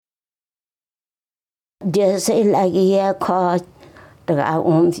Dese lagi ya kho daga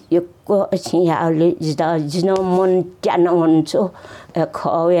yukko ya le jino mon janon so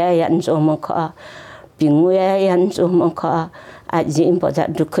kho ya yan so mo kho pingu ya yan so mo kho ajin po da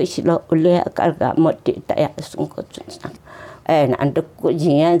dukhilo ule karga moti ta ya sun ko tsan na andu ko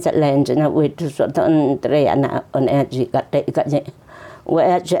jian za len na we tu so ton tre na on ji ka te ka je we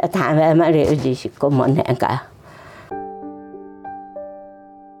ja ta ma re ji ko mon ka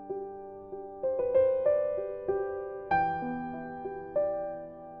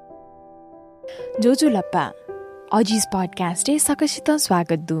जोजो लप्पा अजीज podcast सकसित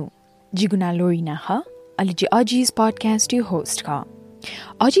स्वागत दु जिगुना लोरिना ह अलिजि अजीज podcast host ख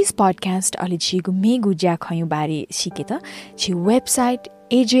अजीज podcast अलिजिगु मेगु ज्या खयु बारे सिके त छि वेबसाइट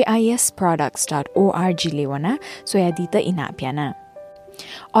ajisproducts.org लेवना सोयादि त इना प्याना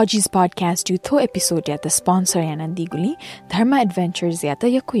अजीज पॉडकास्ट यु थो एपिसोड या त स्पोन्सर याना दिगुली धर्मा एडभेन्चर्स या त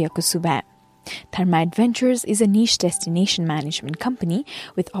यकु सुबा Dharma Adventures is a niche destination management company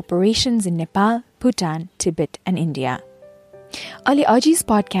with operations in Nepal, Bhutan, Tibet, and India. Ali Aji's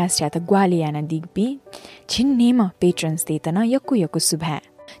podcast ya ta Gwaliana digpi chin nema patrons detana yaku subha.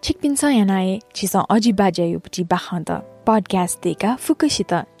 Chikpinsa yanae chisa Aji bajayu pti bahanta podcast deka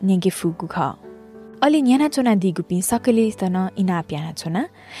fukashita nyenge fugu kha. Ali nyana chona digupi sakale tana inapiana chona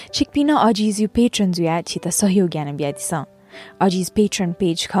chikpina Aji's you patrons ya chita sahyogyana byadisa. Aji's Patreon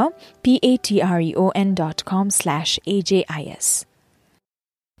page ka patreon.com/ajis.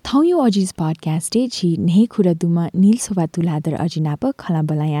 Thauyo Aji's podcast chi nehe khura duma nil soba tuladar ajinapa khala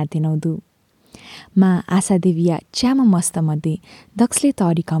balaya dinaudu. Ma Asa Devia chama masta made daksle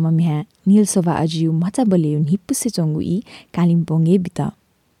tarikama meha nil soba ajiu macha baleun hippuse chongu I Kalimpongge bita.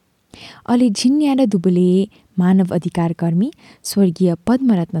 Ali जिन्याडा दुबले मानव अधिकार कर्मी स्वर्गीय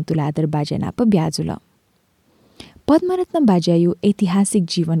पद्मरत्न तुलादर बाजेनाप ब्याजुल पद्मरत्न बाजायु ऐतिहासिक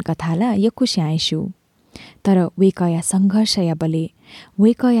जीवन कथाला यक्को स्याएसु तर वेकया संघर्ष या बले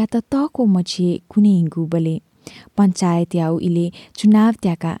वेकया त तको मछिए कुनै हिंगु बले पञ्चायत याउ इले चुनाव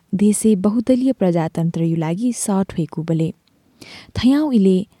त्याका देशे बहुदलीय प्रजातन्त्र यु लागि सट होइकु बले थयाउ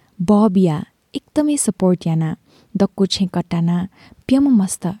इले बबिया एकदमै सपोर्ट याना दक्को छे कट्टाना प्यम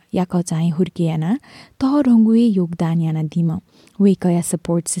मस्त याक चाहिँ हुर्कियाना तह रंगुए योगदान याना दिम वेकया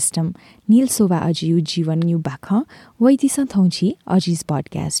सपोर्ट सिस्टम नील सोवा अजियु जीवन यु बाख वैदिस थौछि अजिस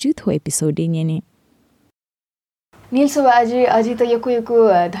पॉडकास्ट यु थो एपिसोड नेने नील सोवा अजि त यकु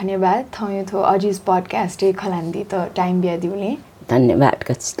धन्यवाद थौयु थो अजिस पॉडकास्ट खलान्दी त टाइम बिया दिउले धन्यवाद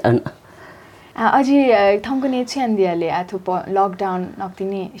कस्तन अजि थौको ने छ्यान्दियाले आथु लकडाउन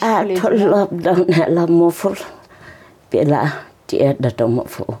नक्तिने लकडाउन ला मोफुल पेला tia dato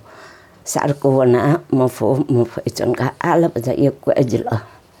mofo sarko wana mofo ichonga ala baja yekko ajila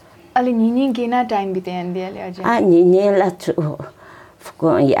ali nini gena time bite andiale aje nini la chu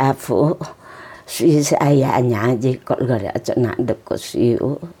ko ya fo si aya nya je ko gare achana de ko si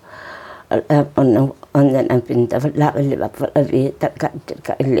on pinta la le ba vi ta ka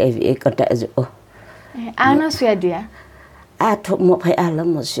le vi ko ta zo ana suadia to mo phai ala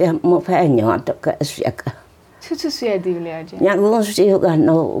mo phai nyo to ka siaka Chuchu suadia aje nya go si ga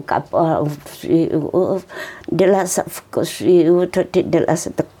no ka pa si de la sa ko si to de la sa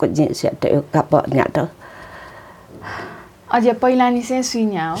to ko je sa to ka pa nya to aje पहिला नि से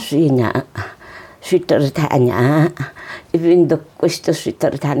सुइnya suitor tanya even do questo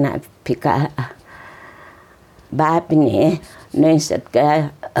suitor tana pika ba pini neset ka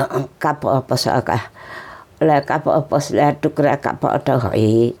pa sa ka la kapa pas la tukra kapa ta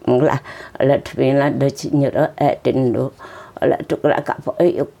hoi ngla la twina de chinyero etendo la tukra kapa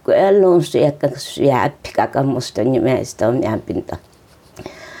ko lon sia ka sia pika ka mustanyi mesto nya pinta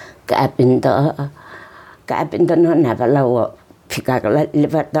ka pinta no na bala wo pika ka la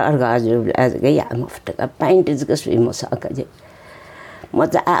levata argaju la ga ya mofta ka paint is ga sui mo sa ka je mo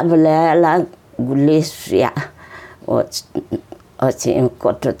ta abla la gulesia o chi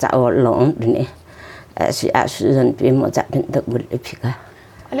ko ta o lon ni Asuden pimo tapin to gulipika.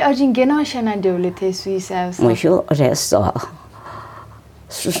 Ali arjin gena shana devlete suisa. Mosho resto.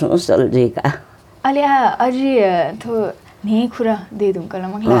 Susun soldiga. Ali aji to ne khura de dum kala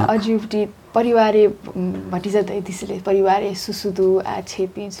makla aji pti परिवारे भटिजा त त्यसले परिवारे सुसुदु आ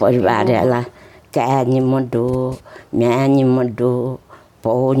छेपि परिवारला कानि मडो म्यानि मडो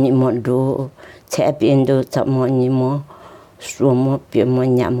पौनि मडो छेपिन्दो चमनि म Sumo पेमो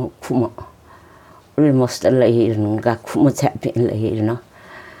न्यामो खुमो almost lahirno ga खुमो छेपिन lahirno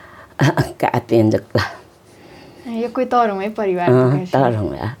का पेन्दकला यो कोही तरमै परिवार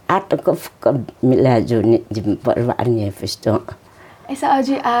तरमै आटको मिला जो नि परिवार नि फिस्तो ऐसा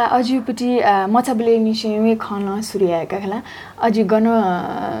अझपट्टि मचाबले निश्चयमै खान सुर्याएका खेला अझै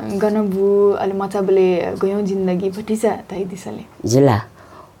गनबु अलि मचाबले गयौँ जिन्दगीपट्टि छ तै दिसले जिल्ला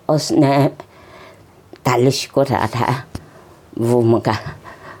उसने 40 को रहा था वो मका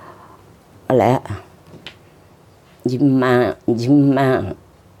अले जिम्मा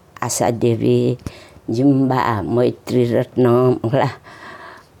आशा देवी जिम्बा मैत्री रत्न मकला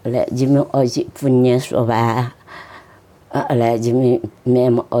अले जिम्मे अझै पुण्य शोभा अले जिम्मे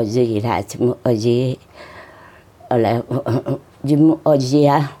मेम अझै राजम अझै अले जिम्मे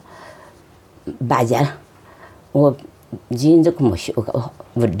अझै बाजा वो जिन्दक मस्यो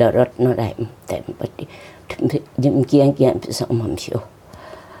बुद्ध रत्न राय तेमपट्टि जिम किया पिसमम्स्यो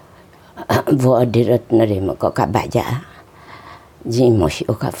वो अधि रत्न रे मका बाजा जी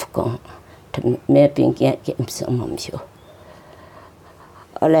मस्यो का फको मे पिंकिया के पिसमम्स्यो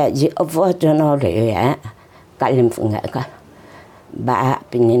अले जी अवजन रे या कालिम्पोङ का बा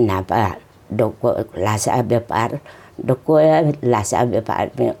पिनिन नापा डोको लासा व्यापार डोको लासा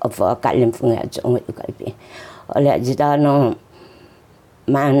व्यापार में अव कालिम्पोङ जों कइपे अले जिदानो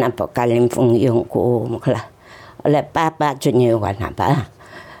mana pa Kalimpong yung ko makla ole papa junyo wana pa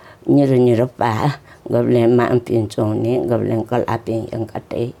nyiro pa gable ma ampin choni gable kalapin yang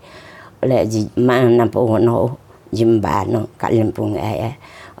kate ole ji mana pa wono jimba no Kalimpong ay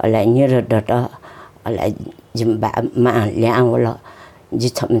ole nyiro dodo ole jimba ma liang wala ji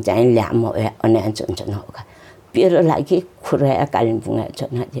thom jai liang mo e one chon chon ho ka pero lagi kure Kalimpong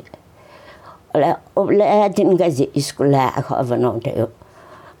chon ha ole din ga ji iskula ko avano de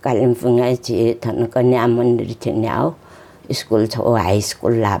Kalimpong ci tan ko nyamun di nyao school to high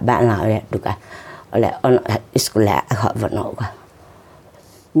school la ba la ya duka ole on school la ha vano ka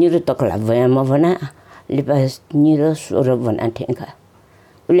niru to kala va ma vana libas niru sura vana tenka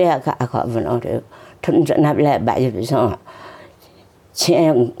ule ka ha vano de thun na la ba ji so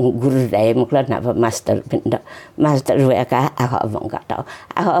chen guru dai mukla na ba master pinda master we ka ha vong ka to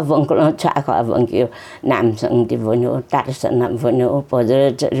ha vong ko cha ha vong ki nam sang di vano ta san nam vano po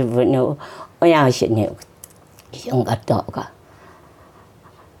de vano o ya shi ne yung ka to ka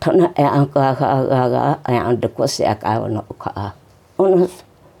thona ang ka ang de ko se ka no ka ono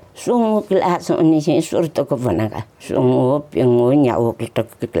sumo class oni sin surto ko vana ka sumo pingo nya o to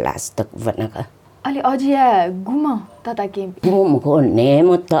class to vana ka अलि अझिया गुम तता के गुम को ने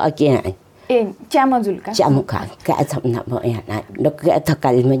म त के ए च्यामजुल का च्यामुका का थमना म या ना डक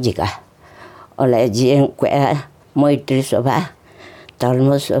थकाल म जिका ओले जिन क्वे मैत्री सभा धर्म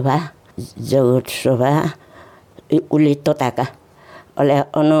सभा जगत सभा उले तताका ओले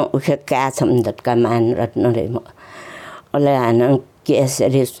अन उखे का थमदत का मान रत्न रे म ओले आन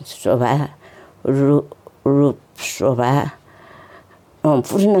केसरी सभा रूप सभा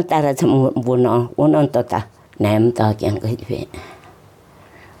पूर्ण तारा छम बोन तता नाम त क्यां कहिबे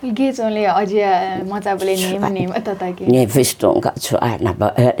गे चले अझै मचाबले नेम तता के ने फिस्टों का छुआ ना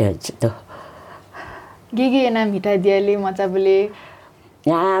ब त गे नाम हिटा दियाले मचाबले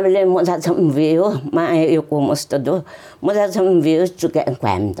याले मचा छम वेयो मा यो को मस्त दो मचा छम वेयो चुके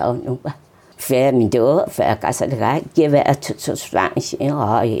क्वाम त नु बा फे mi दो फे का स का के वे छु छु स्वाङ छि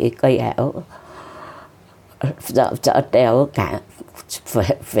ह ए कै हो ज का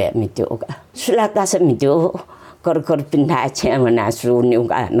fe mi tu ka sula ka sa mi tu kor pinda che mana su ni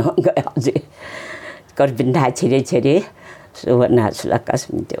ka no ga ji kor pinda chere so na sula ka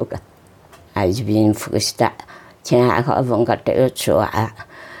sa mi tu ka ai bin fusta che ka vong ka te cho a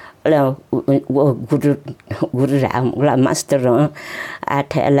la guru la master a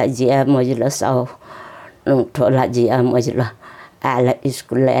the la ji mo ji la sao no to la ji mo ji la ala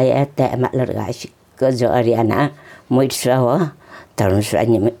school ya te ma la ga shi ko jo ariana mo sao terus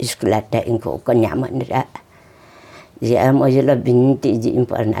aja sekolah tak ingko kenyaman dah. Dia majulah binti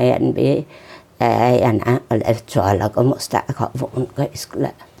jimpan ayat be anak oleh soal aku mesti aku pun ke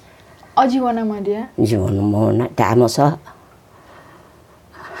sekolah. Ajiwana mana? Ajiwana mana? Tak masa.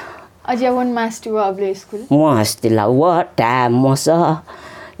 Ajiwan master awal sekolah. Master lawa tak masa.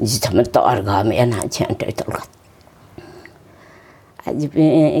 Jadi teman tak arga me anak cantik tu kan. Aji be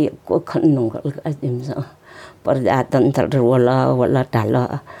aku kenung kalau aji masa. Perdatan terwala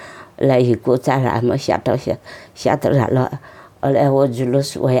tala lai ko cara ma syato la ole wo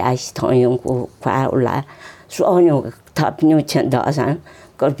julus wa ai thong yung ko kwa ula so onyo tap nyu chen da san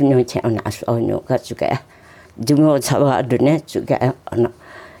ko nyu chen na so onyo ka chuka jumo chawa dune chuka ana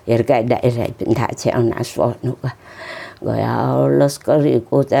yerga da ere pinda chen na so no ka go ya los ko ri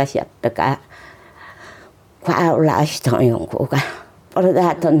ko ta syat ka kwa ula thong yung ko ka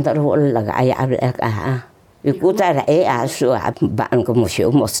perdatan terwala ga ya ka Iku tak ada asu, bang kamu siapa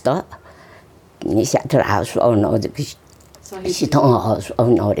mesti. Ni siapa asu, ono 시통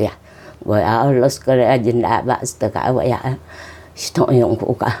어느야 뭐야 러스거래 진다 바스터가 뭐야 시통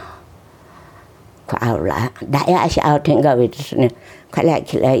연구가 과울라 다야 샤우 탱가 위트스네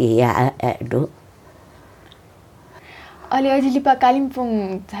칼라킬라이야 에도 अलि अजिलिपा कालिम्पोङ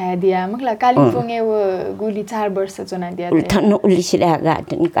छाया दिया मखला कालिम्पोङ वो गुली 4 वर्ष चुना दिया उल्थन उलिसिरा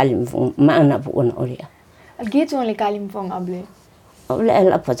गाटन कालिम्पोङ माना पुन ओरिया गे चोले कालिम्पोङ अबले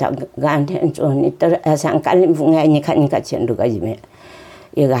ला पचा गान्थे चोनी तर असां कालिम्पोङ नि खानि का चेन्डु गजिमे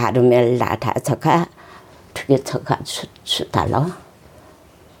इगा हादु मेल लाथा छका ठुके छका छुतालो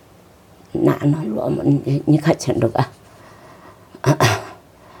नानो लोमन नि खा चेन्डु का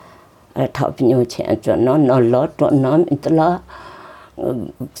thapinyo chen cho no lo to no mitla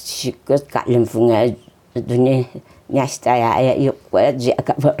sikat kalimfunga dunia nyasta ya yo kwa je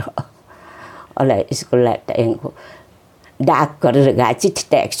ka ba ala iskola ta engo da kar ga chit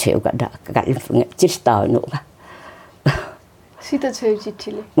tek che ga da kalimfunga chit ta no ba sita che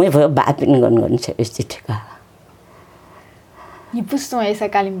chitile mo ba pin gon che chit ka ni pusto esa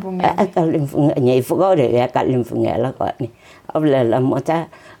kalimfunga ni fugo de kalimfunga la ko ni abla la mota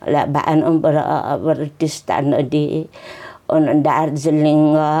la baan bertistan di on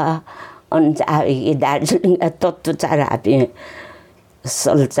Darjeeling on cari Darjeeling tot cara api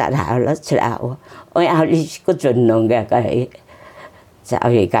sol cara la cerau oh ya lis ko jonong ga kai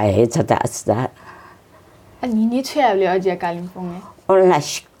cari kai cata sta ni chue le aja Kalimpong on la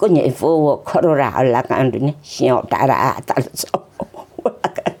ko ni fo korora la kan ni sio tara ta so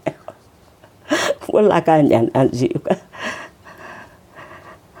wala kan yan anji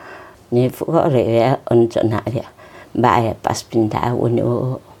ni fuga re on chana ya ba ya pas pinta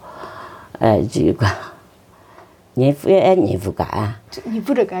uno juga ni fuga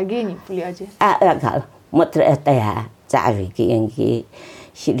ge ni fuli aje ka motra ta ya cha vi ki engi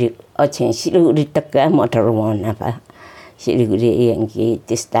siri o chen siri ri takka motor wona pa siri ri engi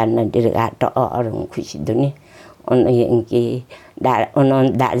tistan na dirga to orun khushi duni on engi da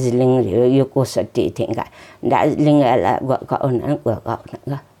on Darjeeling yo ko sati thenga Darjeeling la ga on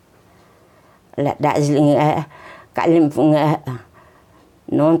ga la Darjeeling Kalimpong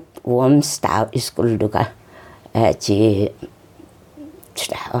non warm style school duka ci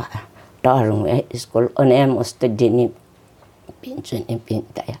style dorong school on most dini pinchen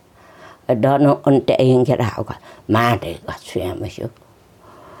pinta ya dono on te ingera ka ma de ka chue ma shu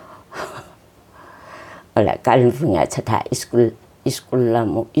ala Kalimpong chata school la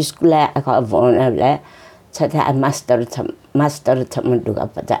mo school ka vona la chata master duga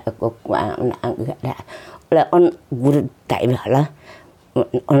pada ko kwa na la on guru dai la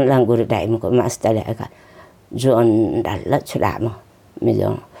on lang guru dai ko master la ka jon dal la chura mo mi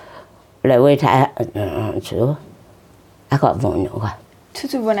jo la we tha chu aka von no ka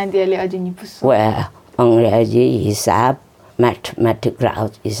chu bona dia le aji ni pus wa on le aji hisab mathematics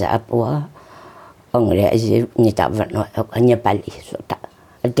route hisab wa on le aji ni ta van no ka ni pali so ta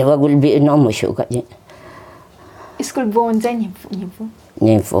te wa gul bi no mo shu ka ni school bon zan ni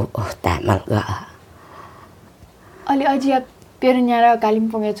fu ta mal ga ali aji pernyara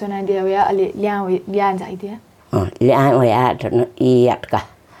Kalimpong e chona dia ya ali lian jai dia lian ya no iat ka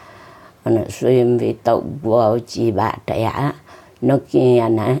ana suim vi tau bo chi ba ta ya no ki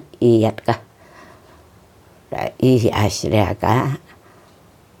ana iat ka la i asria ka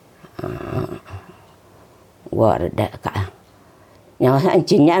war da ka nya han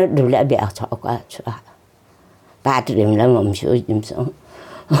chin ya du la bi a cho ka chua ba trim la mom shu jim so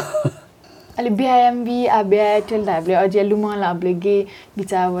ali BIMB abia tel da ble aje luma la ble ge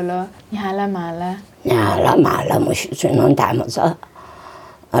bicha wala nyala mala mo shu non ta mo so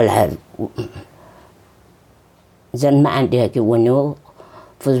ala dân mà dia ki wono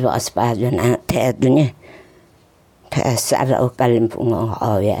fu was pa jana te dunya ta sara Kalimpong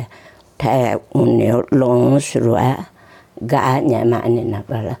ho ya ta unyo long surua ga nya ma ni na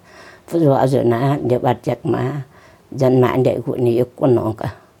bala fu was jana de bat jak ma dân mà de ku ni ko no ka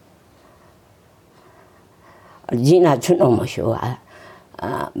jina chuno mo shu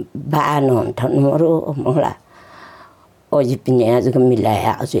ba non thon mo ro mo la oji pinya zu mi la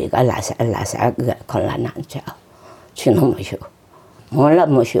ya zu ga la sa ga kon la nan cha chuno mo shu mo la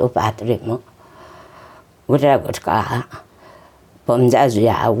mo shu pa tre mo ura go ka pom ja zu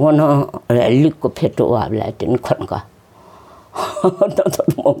ya wono li ko pheto wa la tin kon ka to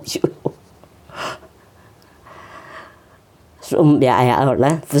mo shu sum bia ya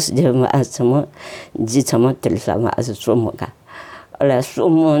la fus de ma asmo ji chama tel sa ma asu sum ka la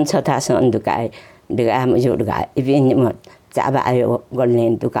sum cha ta san du kai de ga ma ju ga ibi ni mo cha ba ayo go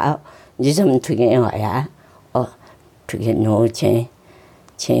len du ka ji cham thu ge ya o thu ge no che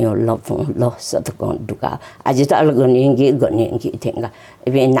Chenyo lo fong lo sato kong duka. Aji ta lo goni ngi tenga.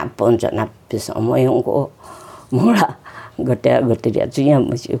 Ibi napon jo nap piso mo yung ko. Mora gote dia tuya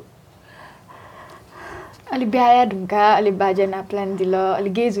mo siu. Ali biaya ढुंगा ali baja naplan dilo ali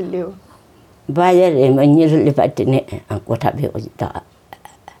gezulio. Baja re mo nyir li patine ko tabe o ta.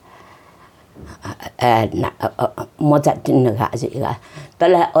 Na mo ta tin ga ji ga.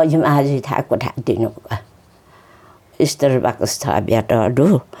 Tala o jim aji ta ko ta tin ga. Istar bakas ta bia ta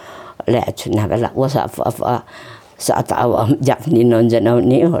do. Le chuna bela wasa fa sa ta wa jak ni non jana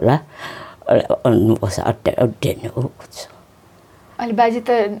ni hola. On wasa ta den o. Ali baja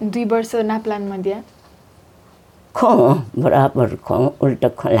ta 2 वर्ष naplan मध्ये Kong beraber kong ulta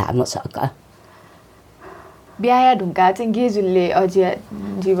kala masaka. बिहाया ढुंगा चाहिँ गेजुलले अझै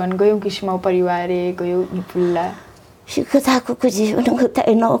जीवन गयो किसिम परिवारे गयो निपुल्ला Sikataku ku जीवन को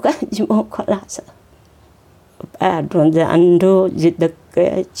tai no ka jimo kala sa. Pa don de ando jidak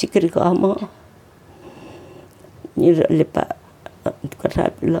chikri ka mo. Ni lepa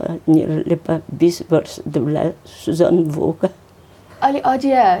kata la ni lepa 20 वर्ष dula Susan Voka. अलि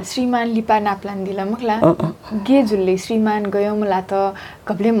अझै श्रीमान लिपा नाप्लान दिला मखला गेजुलले श्रीमान गयो मला त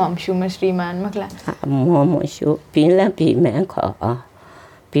कबले ममसुम श्रीमान मखला ममसु पिला पिमे ख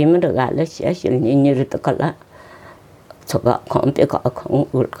पिमे de gala sia sil ni ru to kala choba khom pe ka khong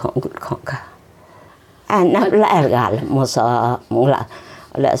ul khong ka ana la gala mo sa mo la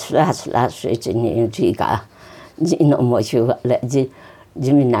la sui ni ji ka ji no mo shu la ji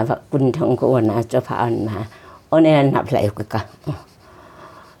mi na va kun thong ko na cho pha an ma one na play ka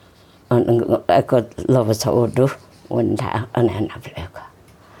Aku lova saudu wanda ana pleka.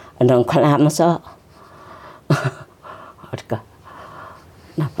 Andong kala masa. Arka.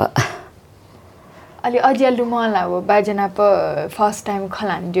 Napa. अलि अझै लुमला हो बाजना प first time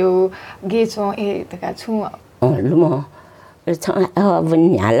खलान्ड्यो गेचो ए तका छु Lumo. Chang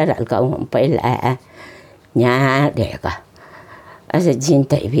wen nya la dal ka won pai la. Nya de ka. Asa jin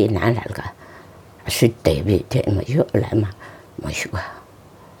tai bi na dal ka. Su tai bi te ma yo la ma shu.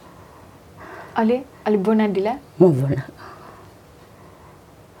 अलि बोना दिला Mo bona.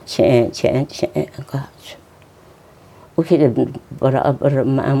 Chen ka. Uki de bara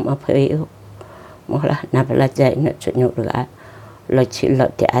ma pai. Mo la na bala jai na chunyo ga. Lo chi lo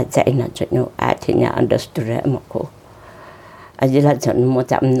te a jai na chunyo a thi nya understood mo ko. Ajila chan mo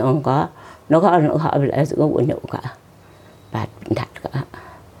cham no ka bala ko unyo ka. Bat dat ka.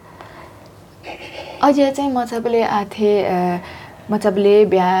 अझै चाहिँ मचबले आथे मचबले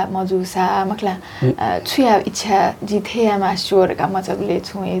बिहा मजुसा मखला छुया इच्छा जिथे या master का मचबले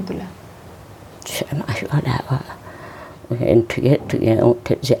छु ए दुला Sama ada apa? Itu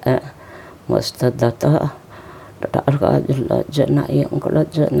terjadi mesti data arga jela jana yang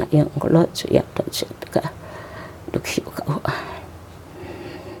kalau ya terjadi dukhi kau.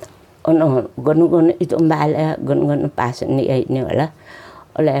 Ono gon itu mbala gon pas ni lah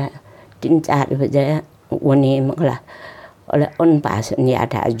oleh tincar saja wani mangla oleh on pas ni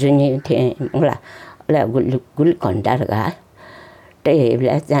ada juni te mangla oleh gul kondar ga te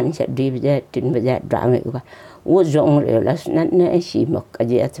bela jan jadi baja tin baja drama ka wo jong le la nan ne shi mak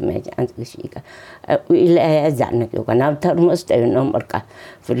aja atme jan shi ka wi le jan ka na tar mos te no marka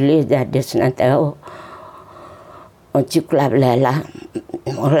fili da desna ta o chikla la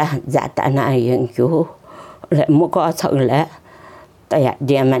ola jata na yang kyo le mo ko sang le ta ya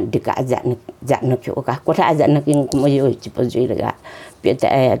dia man dika jan kyo ka ko ta jan kin mo yo chi po ji ga pe ta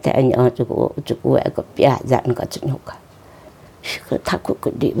nya chu ko pia jan ka chu ka takut ke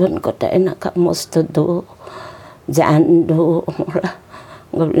di pun kata enak kat mesti tu jangan tu lah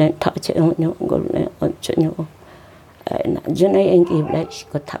golek tak cakapnya golek cakapnya nak jenis yang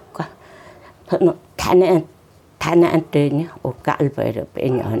kita tak kah tanah antenya okal pada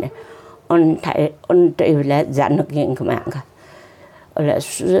penyane on tevla jangan yang kemana oleh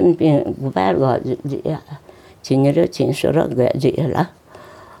susun pin gubar gak dia cinyere cinsura gak dia lah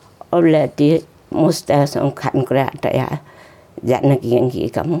oleh dia mesti sangkan kereta ya Jangan lagi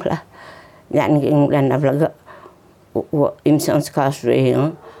kamu lah, jangan lagi bulan apa lagi, imsan sekarang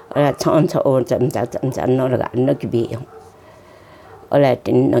yang, oleh tahun jam orang nak biang, oleh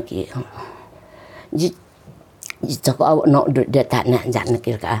tin nak biang, jika kau nak dia tanah jangan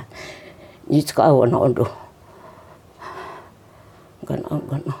kira, jika kau nak tu,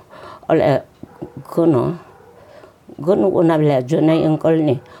 gono, oleh gono bela jona yang kau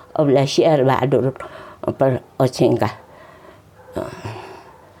ni, bela share badur apa ocingkah.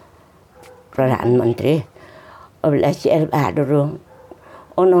 Perdana Menteri, oleh Syed Bahadur,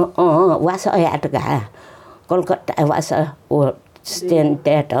 ono wasa ya tegak, kalau kata wasa,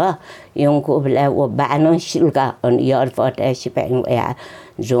 ständigt Jung blev och barnen skilga och gör för det spänn är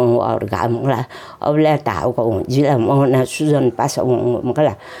Jung var gamla och blev tao gila måna susan passa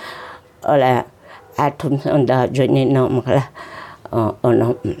mkala ola atum onda jonino mkala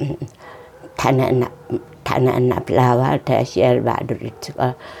ono tanana plawa ta shel badrit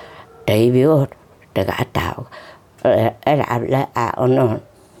David daga tao era ono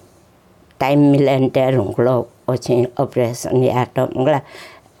time milente runglo ochin operation ya to mkala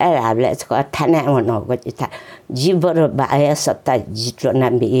era ko thana ono ko ta jibor baaya satta jitlo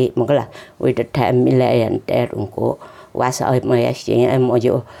nambi mkala with the time milente rungko wasa moya shin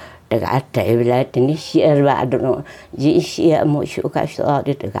mojo daga tebla tini shel badno ji shia mo shuka so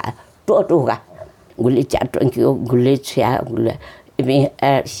daga to ga guli chat kyo guli chia guli mi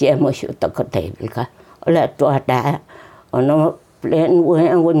shia mo shu to ko tebla ka ola to da ono plan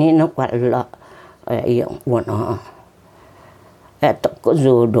woni no kwallo yung wono eto ko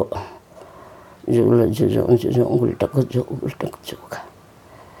judo gul to ko ka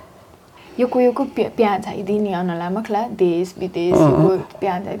यो प्याज है दिनी अनला मखला देश विदेश को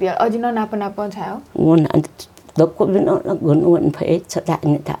प्याज है दिया अजिन नापना पछायो वन दको बिनो गन फे छता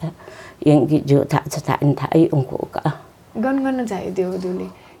नि था यंगी जो था छता नि था यंको का गन चाहिँ देउ दुले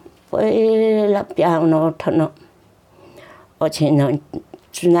पहिला प्याउनो ठनो अछिन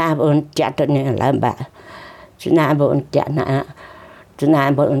चुनावन ट्याटने लाबा चुनावन ट्याना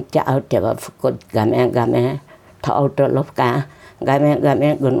चुनावन ट्याउ तेबा फुको game thau to lofka game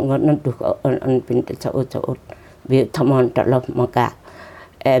gun du on pin te chau bi thamon to lof maka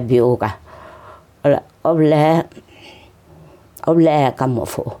e bioga oble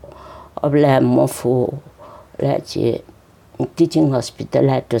kamofo oble mofo la chi teaching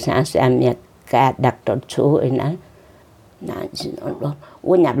hospital to sans amia ka doctor chu ina na jin on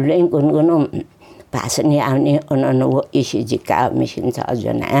wo nyap len gun pasani ani on wo ishijika mission sa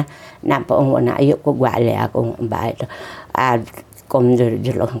jona na po wona ayo ko gwale ako bai a kom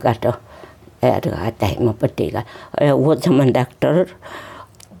jelo gato era tai mo patiga wo chaman doctor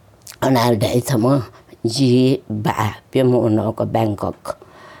onal dai thamo ji ba pe mo no ko Bangkok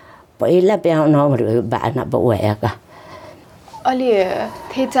पहिला प्याउन ba na ba weka अलि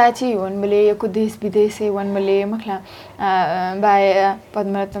थेचाची वन मले यको देश विदेश वन मले मखला bye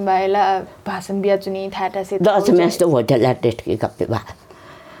Padmaratna बायला भाषण बिया चुनी थाटा से दस मेस्ट होटल टेस्ट के कपे बा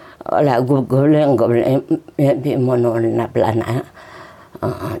ओला गोले बे मनो न प्लाना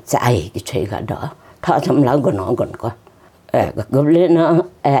चाय कि छैगा द था थमला गन को गोले न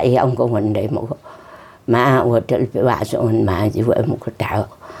yang को वन दे मो मा होटल पे वासोन मा जी व मो को ताओ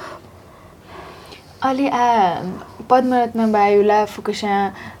अलि पद्मरत्न बायुला फुकुशा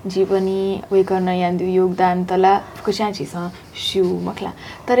जीवनी वे गर्न यान्दु योगदान तला फुकुशा छिस शिव मखला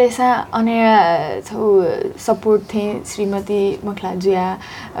तरेसा अन्य छौ सपोर्ट थे श्रीमती मखला जुया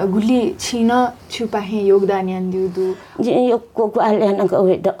गुली छिन छुपाहे योगदान यान्दु दु जे यो को आले न को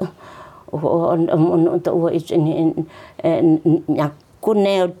द ओ त ओ इचनि न्या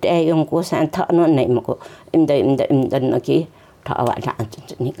कुने ते यong को san थ न नै मको इमदा न कि थावा था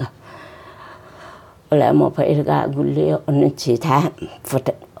नि का Ola mo pa irga gulle on chita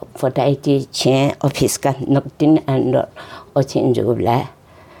fota iti chen office ka noktin and o chen jubla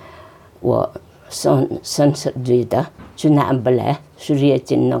wo son duida chuna bala suriya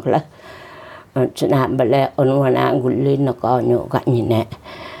chin nokla chuna bala on wana gulle no ko nyu ka ni ne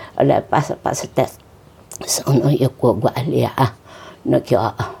ola pas ta son o yoko gwa lia no kyo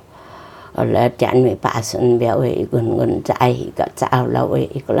ola tan me pasan bia we gun chai ka chao la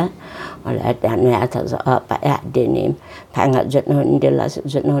we ikla ola tan me ata so pa ya denim panga jotno ndela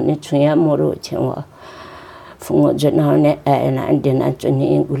jotno ni chuya moro chewa fungo jotno ne na ndena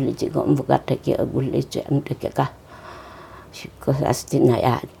chuni gulli ji gom bugata ki gulli che ante ka shiko astina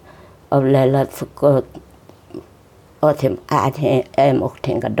ya ola la fuko otem athe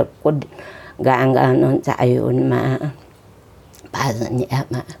okten ka dokod ganga non chayun ma pasan ya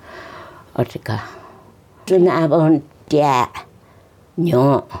ma Otika tuna bon dia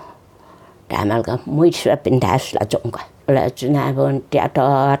nyo tamal ka muy pindas la jonga la tuna bon dia to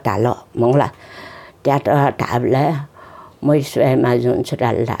talo mongla dia to table muy ma jon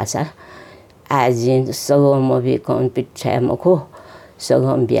chala sa azin so mo bi kon pitche mo ko so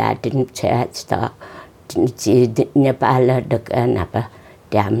gom bia tin che sta ji ne pala de na pa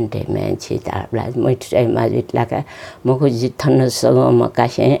Dam de men chi ta bla muy ma vit la ka mo ko ji thon so mo ka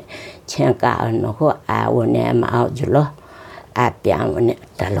shen chen ka no ko a wo ne ma julo a pian ne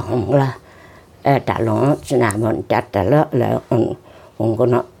ta long la ta long chna mon ta la on ko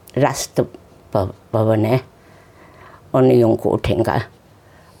no rast pa ne on yong ko thenga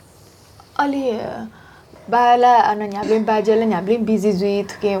अलि बाला अनि न्याब्ले बाजेले न्याब्ले busy जुई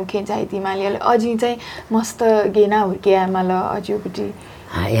थुके उखे चाहिँ तिमाले अझै चाहिँ मस्त गेना हुर्के आमाले अझैपट्टि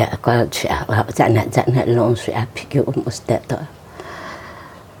या का जाना जाना लोन सुया फिक्यो मस्त त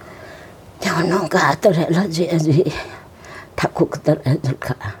जानो का त ल जे ठाकुर त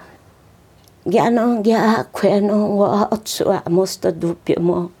जुका ज्ञानो ज्ञा खुएनो वा अछुआ मस्त दुप्यो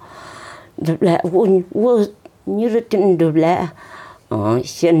म दुब्ला वो निरुतिन दुब्ला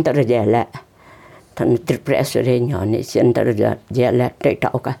सेन्टर जाला थन त्रिप्रेसरे न्याने सेन्टर जाला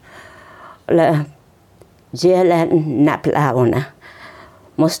टेटाउका ल जेला नाप्लाउना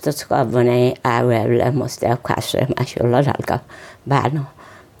मस्त छ भने आवेला मस्त खासे मासुला हल्का बानो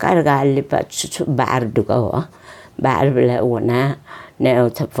कारगाले पछु बार दुको बार बेला वना ने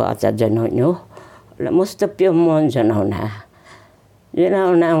छ फचा जनो ल मस्त प्यो मन जनाउना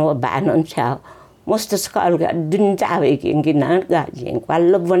जनाउना वो बानो छ मस्त छ कारगा दिन जावे कि ना गाजी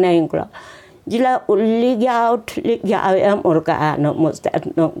क्वाल बनाइ क्ला जिला उल्ली गया मोरका न मस्त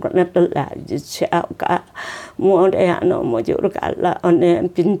न नटला जिसा का मोरे न मजुर काला अने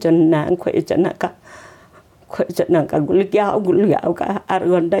पिंचन ना खोइचना का गुलिया का आर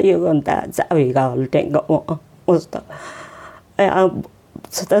घंटा यो घंटा जावे का टेंगो मस्त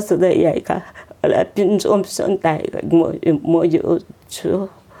सदा याई का अला पिंचम संताई मोजो छु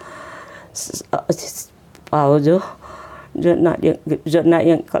पाउजो जना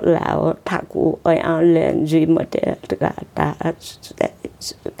yang kalau taku yang lain jadi macam terkata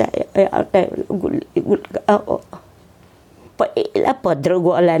ada gul kau Pailah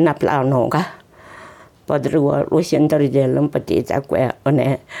padrugo ala na plano ka padrugo usian terjalan pati takwe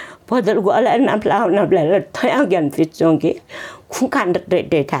one padrugo ala na plano bela thaya gyan fitsongi kukan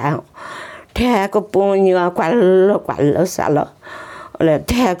de ta the ko punya kwal sala ole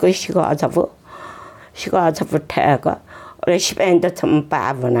the ko shiga chafu the ko ole spend tam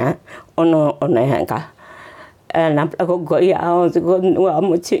pavana ono hanga na ko goya ko wa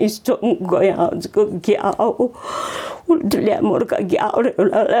mo chi sto goya ko gyao ulle mor ka gyao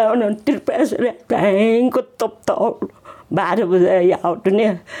la ono tripes re bang ko top ba de ya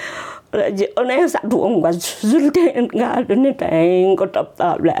ne one sa duong wa zulte nga ne bang ko top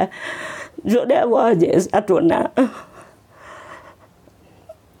la jo de wa je atona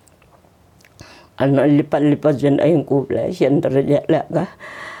ano lipat jen ayung kubla center la ka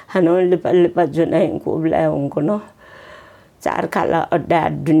ano lipat jen ayung kubla kono char kala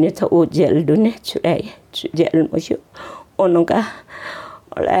ada dunia tho ujel dunia jel mo ono ka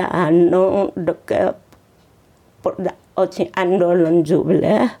ola ano dok poda ochi andolon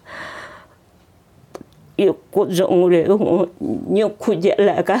jubla yo ko jongule nyoku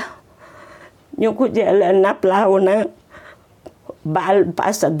jela ka nyoku jela na plauna bal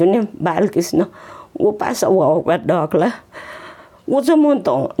pasa dunia bal kisno wo pasa wo dok la wo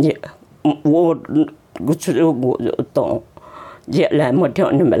zamonton je wo gutu go to je la mo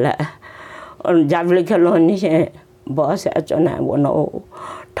ton mala on javle kalon ni je boss atona wono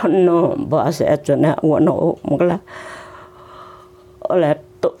tonno boss atona wono mala ola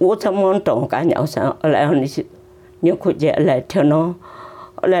to wo zamonton ka nyao sa ola ni nyu ku je la tono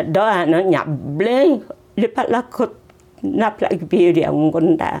ola do ana nyap ble le pala ko nap like biria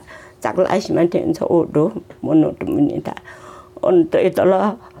ngonda takla ismanten so do monot minita on to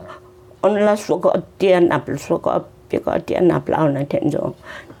itala on la soko tian apl soko pika tian apla na tenjo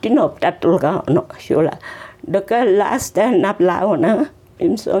tinop tatul ka no shula doka last nap launa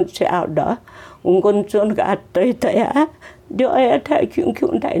imson che out da ngon chon ka ta ya do ya ta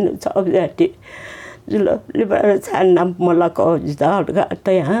kyun dai no so that zilo libera san nam molako da ka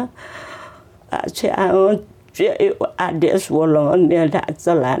ta ya che ades wolon ne da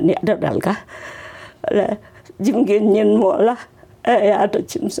sala ne da dalka la jingin nyen mola ya to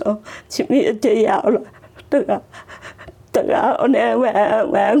chimso chimi te ya la taga one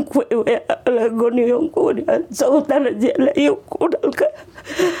wa ku la goni yon ku so tar je la yon ku dalka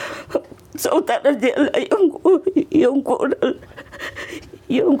so tar je la yon ku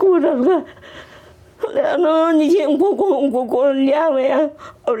dalka la no ni yen ku ya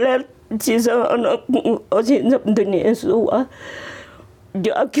la chỉ sợ nó ở trên dập dunia suwa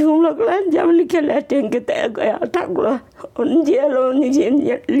dia kiung lak lan jam likela ten kita ga tak la on je lo ni je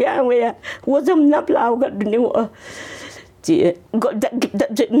liang ya wo zam nap lao ga dunia chỉ gọi đặt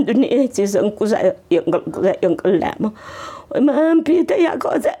chuyện dunia chỉ sợ ku sa yang lam mà pi ta ya ko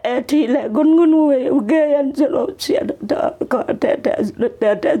sa thì là gun we ge yan lo sia da ko ta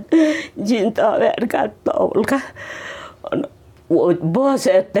jin ta ver ka tol ka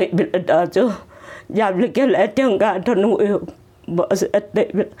bos ete bila tu jable ke la tenga tonu bos ete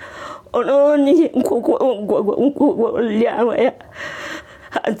ono ni ku lia ya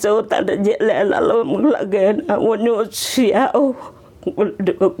Aso tada jele lalu mulagen awonyo siao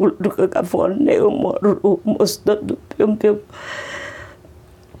duka ka fonne umur musta du pim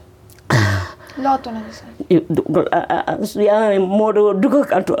Loto na bisa. Duka siya moro duka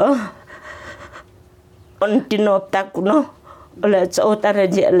ka to ontinop takuno le so tada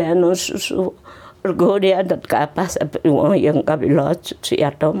jele no susu Godia dat kapas yang kabila siya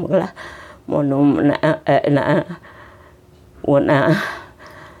to mula monum na wana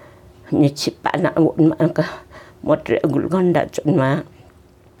ni chipana maka motre gulgonda chunma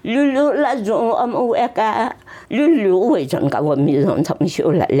lulu la zo am ueka lulu we jon ka wa mi zon tham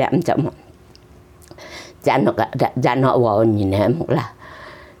shu la lam cham jano wa ni ne mula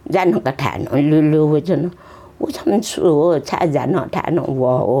jano ka than lulu we jon u tham shu cha jano than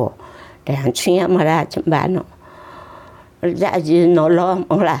wa để hắn suy mà ra chấm bán nó ra gì nó lo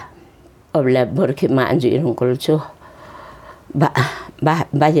mong ở lại bữa khi mà anh gì không có chưa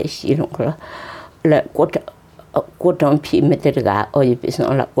ba giờ xí không có là quất trong phi mấy cái gà ở dưới bên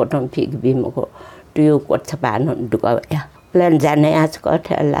nó là quất trong phi cái gì mà có tiêu quất tháp bán nó được vậy lên ra này anh có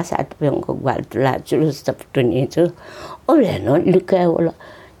thể là sát bên có gọi là chú sắp tuần này chứ ở lại nó được cái là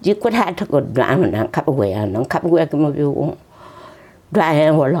chỉ quất hai thằng còn làm nó cắp quay cái mà biểu đoài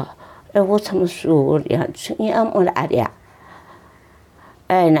hay là Ewo sama suur ya sunya mula ada.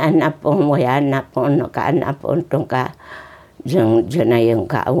 Napon mo ya napon no ka napon tongka jeng jenayang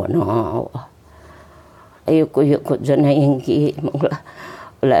ka wono. Ayuko jenayang ki mula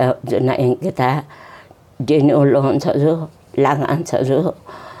la jenayang kita dinolong sajo langan sajo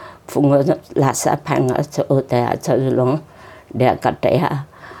fungo lasa panga sa ota sa long dia kata ya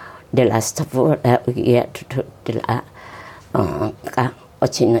de la stafu ya de la ka ở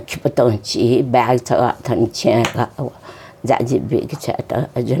trên cái bát tông chỉ bag thợ thành chè cả dạ gì bị cái chè đó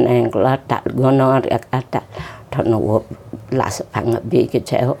ở trên này là đặt gono rồi đặt thằng nó là sự phẳng bị cái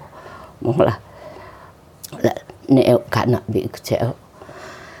chè mong là nếu cả nó bị cái chè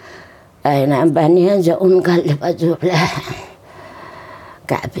ai làm bạn nhớ cho ông cả là bao giờ là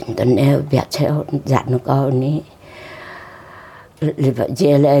cả bên tuần nếu biết chè dạ nó có ní libat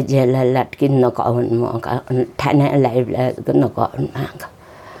jela lat kin no ko mo ka thana lai la no ko ma ka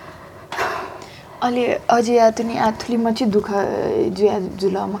ale aje atuni athuli machi dukha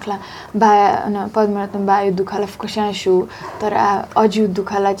jula makla ba na padmaratn ba dukha la fkushan shu tara aju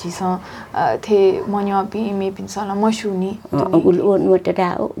dukha la chisa the monyo pi me pinsala mashuni gul on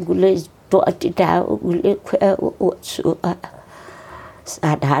mata gul to atita gul khwe o su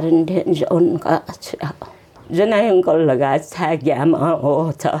sadharan den jon ka Jana yang kau laga sahaja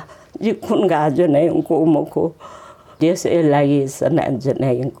mah ta, jikun ga jana yang kau moko, dia selagi senang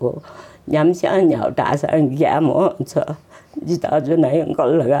jana yang kau, nyam siang nyau dah sang jam ta, jita jana yang kau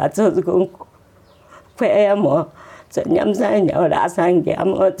laga tu kau kaya mah, nyam siang nyau dah sang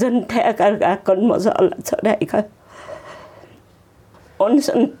jam, jen teh kar kon masalah sedai kan,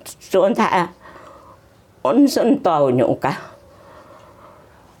 onsen tuan ta, onsen tahu nyuka,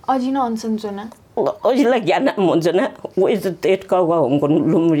 ajina onsen jana. Ôi là giá nặng một dân á, quay từ Tết có qua ông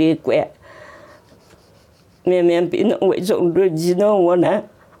còn lùm đi quẹ. Mẹ bị nó quay rộng rồi gì nó ngon á.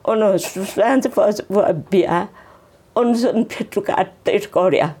 Ông nó sáng tới phở bia. Ông dân biết cho cả Tết có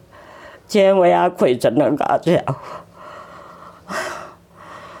rẻ. Chê mà ya quay chân nó cả rẻ.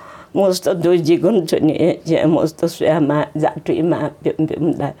 Một số đôi gì con chuyện này, chê một số xe mà giá trị mà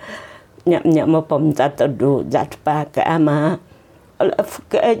biếm là nhậm mà bấm giá tờ đồ giá ba cả mà. Ola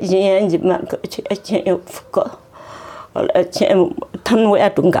fuka jian jima ko che fuka ola che tan wa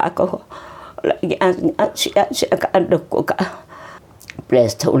tunga ko ola ya ka ando ko ka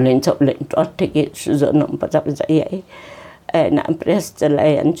press to len to take su zo no pa ta ya na press ta la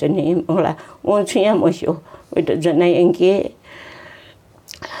yan chini ola won chia mo shu we do jana enke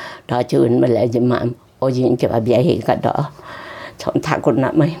da chun ma la jima o jin che ba bia hi ka do chon ta ko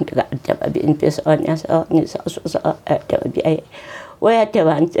na mai ka ta ba bin pe so nya so ni so ta bia Where the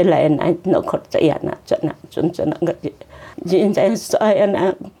one line I no Kotiana, Johnson, Jin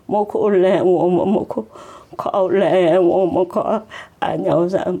Sayana, Moko, Moko, call Moko, I know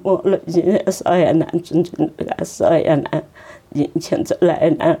that more Sayana, Sayana, Jin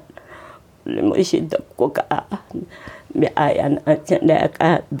Chancelana, Limushi the Coca, I attend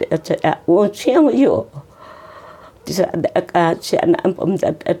that better won't share with you. This is the car, Shan, and from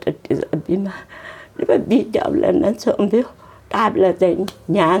that is a bima. Never be down and so on. Đáp là tên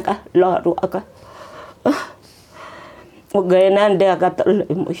nhà cả lo ruộng cả một người nan đeo cả tự lấy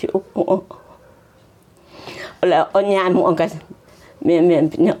một số là ở nhà một cái miền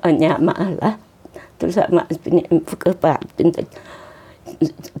ở nhà mà là tôi sợ mà miền phức tạp tình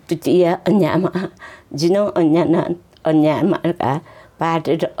tôi chỉ ở nhà mà chỉ nó ở nhà mà cả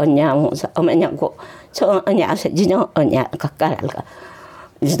Padre ognamusa omenyago so ogna se dino ogna kakalga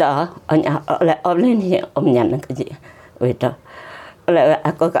zda ogna oleni omnyana kaji weta ole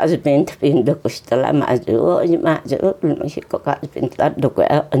ako kasbent pindo kustala maju maju ko kasbent la doko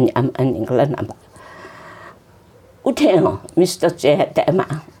ogna aningla namba utengo Mr. Tema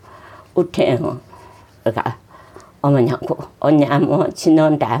utengo ka omenyago onyamo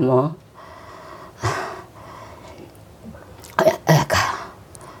chinondamo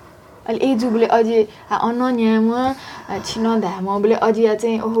अलि एजुबले अझै अनन्यामा छिनदामा बले अझै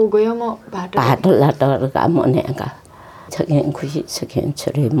चाहिँ ओहो गयो म बाटो लाटर काम नेका छकेन खुसी छकेन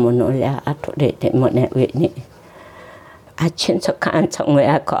छरे मनोल्या आठोरे ते मने वेनी आछिन छकान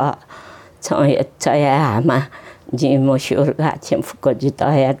छङया क छय छया हामा जी मोशुर गा छिम फुको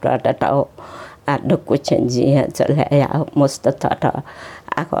जिताया टाटा टाओ आ दको चेंजी चलया मस्त टाटा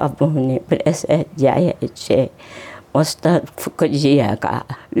आको अबुनी प्रेस जाय छे मस्त फुकजिया का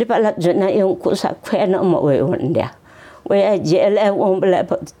लिपला जना yung kusa kwena mo we wondia we jele won bla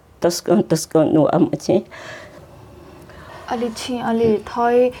toskon no amachi अलि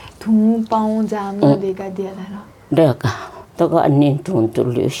थै धु पाउ जाम देका दियाला र deka to ko ani tun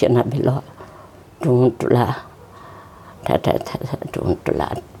solution abilo tun tula ta tun tula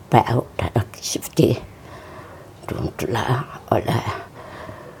pa ta shifti tun tula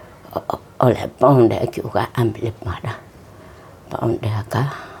ole ponde kuga amble mara ponde ka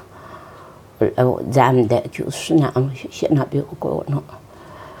ole jam de kusna shina bi ko no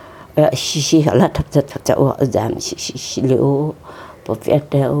shi hala ta o jam shi lo po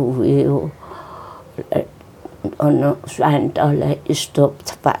fete o ono swan ole stop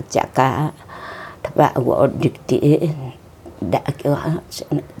pa jaka ta go dikti da ka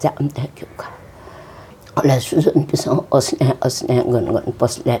jam de kuga ole susun pisan osne gon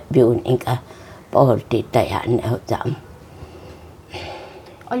posle biun inka porti tayan jam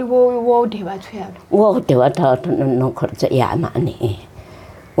अलि वो ढेवा छ्या wo dewa ta no khorcha ya mani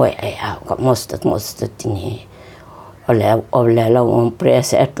we ya ko most tini ole la on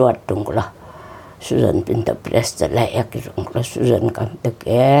press etwa tungla susan pinta press la ya ki tungla susan kam te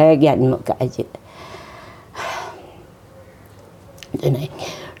ke yan mo ka ji dene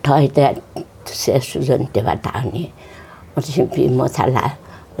thai te se susan te va ta ni o ti pi mo sala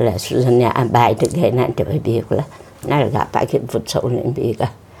la susan ya bai te ke na te bi kula na ga pa ki fut so ni bi ka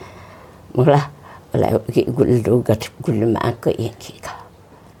mula la ki guldu gat gulma ka ki ka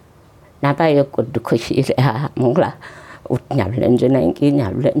na ba yo ko du ko shi ha mula ut nyab len je na ki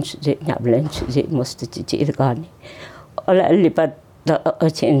nyab len je most ti ga ni ola li pa da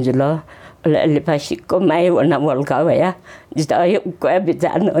change lo ola li pa shi ko mai wona wal ka wa ya jita yo ko bi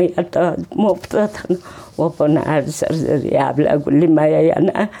ta no ya ta mo ta wo po na sar ya bla gulma ya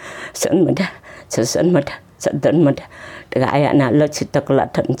na san ma dan ma da ya na lo chi ta ko la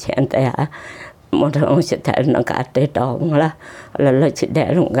tan chen ta ya mo da o chi ta na ka te to la lo chi da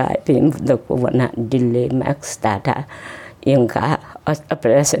ru ga pi da ko na delay max data yung ka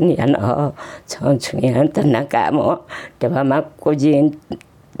operation ya no chon chung ya ta na ka mo de ba ma ko jin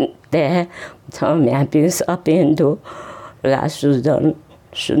de chon me a pi so pin do la su don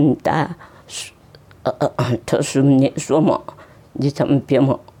sun ta to sum ni so mo ji tam pi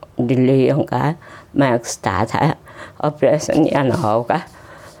mo delay yung ka max data operation ya no ka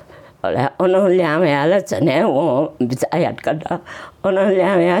ola ono liam ya la chane wo bizayat ka da ono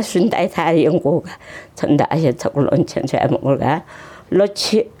liam ya sun dai tha yung ko ka chan da ya chak lon chen cha mo ga lo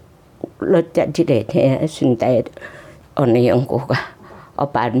ta di de the sun dai ono yung ko ka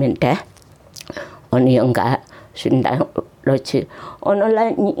apartment ta ono yung ka sun dai lo chi ono la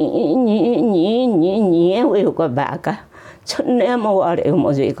ni we ko ba ka chon ne mo wa re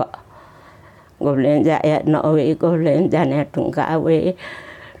mo ji ka goblin ja ya no we goblin ja ne tung ka we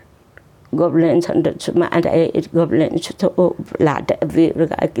goblin san da chuma da goblin chuto la da vi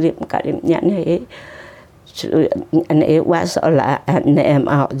ga karim nya ne ne wa so la ne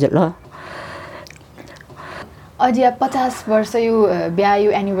ma jlo अझै 50 वर्ष यो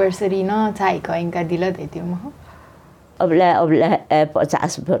ब्यायो anniversary न चाहिएको इनका दिला देतियो म अबला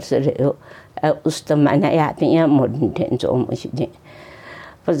 50 वर्ष रे उस्तो माने या पिया मोडन टेन जो म छि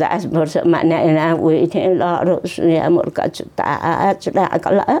 50 वर्ष माने ना वे थे ल रो सुया मोर का चुता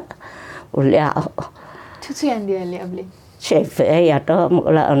कला उल्या छुछु यान्दियाले अबले chef ya to mo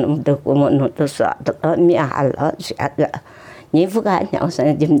la no ko mo no to sa mi hal sa ni fuga nya sa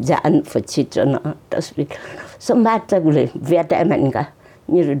dim jan fu chi no to spi so ma ta gule via ta man ga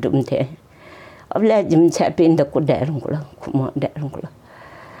ni ru dum the obla jim cha pin da ku da ru ku mo da ru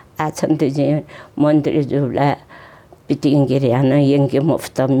a chan de je mon de ju la piting ge ya na yeng ge mo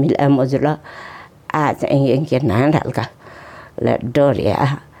fta mil a mo la a ta yeng ge na dal ga le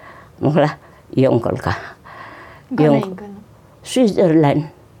Doria mula yongkol ka Yong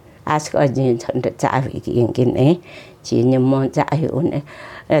Switzerland asko jin chon de chawi ki ngin chi ni mo chawi un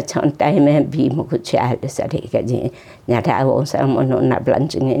chon tai me bi mo ku cha de sa de ka ji nya ta wo sa mo no na blan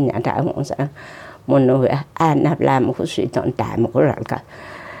chi nya ta wo sa mo no a na bla mo ku sui ton ta mo ku ra ka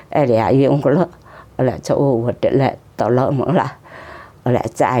ya yongkol la cho wo de la to lo mo la la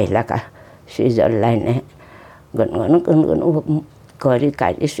chai la ka Switzerland gon có đi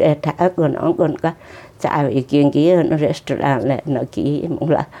cái xe thả còn cái chạy kiên kia nó restaurant lại nó kia cũng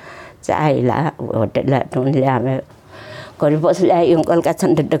là chạy là ở đây là nó làm có đi bớt lại dùng cái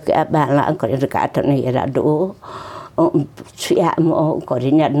chân được cái bạn là có đi cái thằng này là đủ chuyện mà có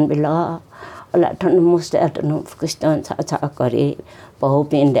đi nhận bị lo là thằng nó muốn sẽ nó Pakistan sao có đi bảo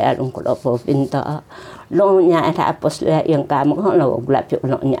pin để luôn có bảo pin đó lo nhà thả bớt lại dùng cái mà họ là làm việc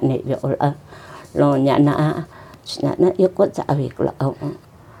lo nhà này việc là lo nhà na na ikut cawi kalau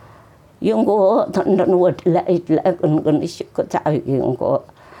yung ko tandan wad la kon ikut cawi yung ko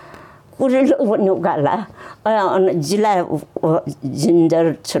kurilo wonyo gala on jila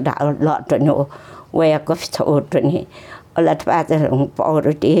jinder sudah lot no we ko to ni ola tpata un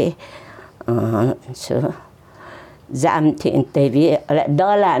power ti so zam tin tv ola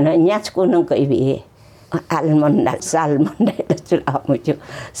dola no nyat ko no ko ibi almond salmon da sula mo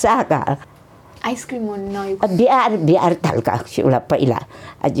saka ice cream mo no biar talka sula paila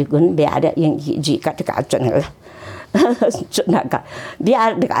ajigun biar yang ji kat ka channel chunaka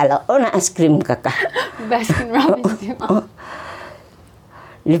biar dekala ona ice cream kaka Baskin Robbins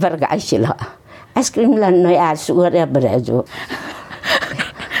liver ga sila ice cream lan no ya sugar ya brajo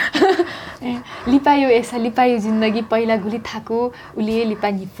लिपायो ऐसा लिपायो जिन्दगी पहिला गुली थाको उलिए लिपा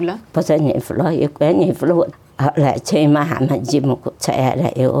नि फुला पछि नि फुला नि फुला la chema hama jimu ko cha ra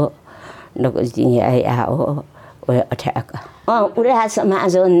yo no ko ji ya o attack ure ha sama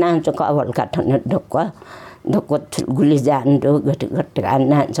zo nan to ka wal ka thon do ko guli jan do gat an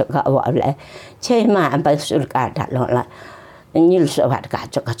nan to ka wal la chema ba sul ka da lo la nil so wat ka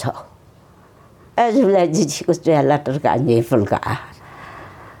cho ka cho la ji ko ya la to ka ni ful ka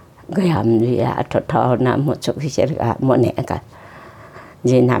gam ya to na mo cho ki ka mo ne ka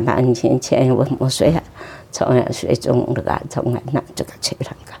ji na ba an chen chen wo mo so ya cho ya sui chung ka chung na cho ka che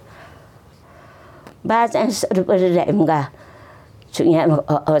ra ka ba zan ser ber ga chung ya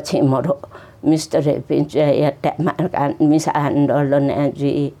o che mo ro Mr. Pin ya ta ma kan misa an do lo na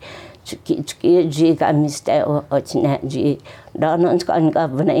ji ki ji ka Mr. o china ji do non kan ka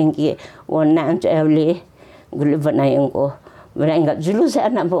bana ingi won na le gul bana ingo bana inga julu sa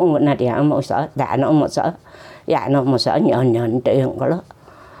na bo na dia mo sa da no mo sa ya no mo sa nyon nyon te ngo lo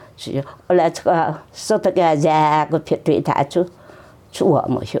ola ka so ta ga ja ko phe tui ta chu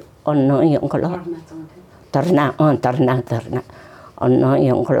mo shu on no yung ko lo tarna on no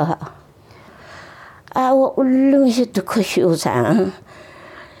yung ko lo a wo lu shi tu ko shu sa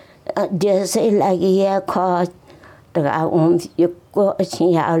dia se lagi ya ko ta yu ko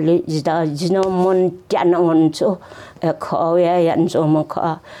chi ya le da jino mon tian on chu ko ya yan zo mo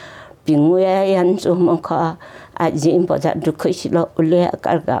ko ping ya yan zo mo ko ajin pada duk silo ule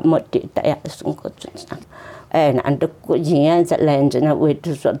karga moti taya sungko tsunsa nan duk jian zalen jena we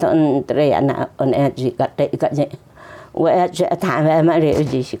tu so ton tre ana on energy ka te ka je we je ta ma re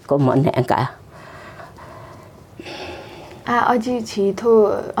ji shi ko mon ka अझै छिटो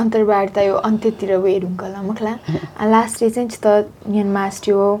अन्तर्वार्ता यो अन्त्यतिर वेरुङ कला मखला last रे चाहिँ त Myanmar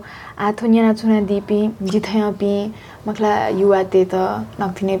स्ट्यो आथो न्याना चुना दिपी जिथया P मखला युवा ते त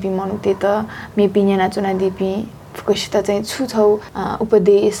नक्थिने पी मनु ते त मेपी न्याना चुना दिपी फुकसित चाहिँ छु छौ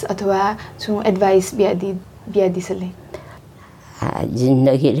उपदेश अथवा छु एडभाइस बियादिसले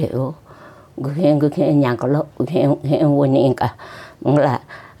जिन्दगी रे हो गुखे न्याकलो गुखे वनिका मखला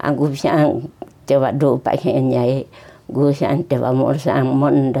आगु बिसां तेवा दो पाखे न्याय gu san te va mor sang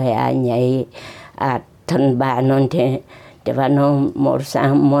mon da ya nyai a thân ba non te te va no mor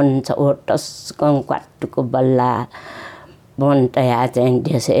sang mon sa otos kon kwat ko balla mon ta ya ten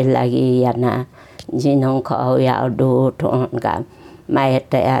de se lagi ya na jinong ko ya do ton ga mai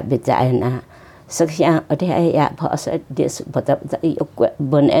ta ya bi ta na sakya ode ya pha sa de su bata yo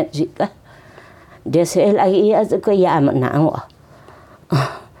bon energy ka de se lagi ya ko ya ma na wa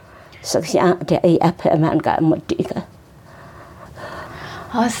sakya de ya pha man ka mo ti ka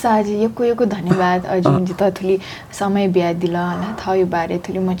हस् साजी यो धन्यवाद अर्जुन जी त थुली समय बिया दिल होला थायो बारे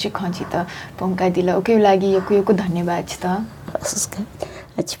थुली म चाहिँ खजी त पंका दिल ओके लागि यो धन्यवाद छ त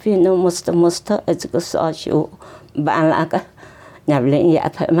achipino musta achiko sashu balaka nyable ya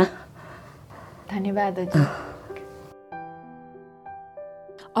phama धन्यवाद Arjun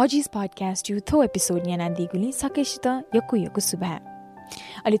Aujis podcast you tho episode yana diguli sakeshita yaku subha.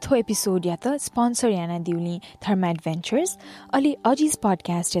 Ali tho episode yata sponsor yana diuli Therma Adventures. Ali Aujis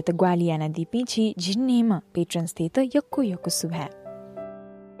podcast yata gwali yana di pichi jinnema patrons theta yaku subha.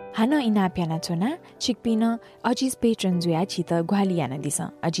 Hana ina piana chona chikpina Aujis patrons ya chita gwali yana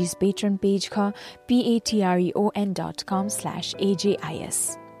disa. Aujis patron page kha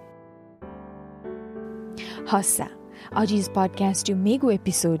patreon.com/ajis. Hossa Aujis podcast you mego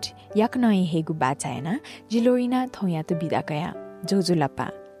episode yaknai hegu batayana Jilorina thoya to bida kaya.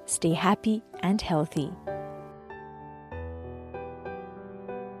 Jojulapa. Stay happy and healthy.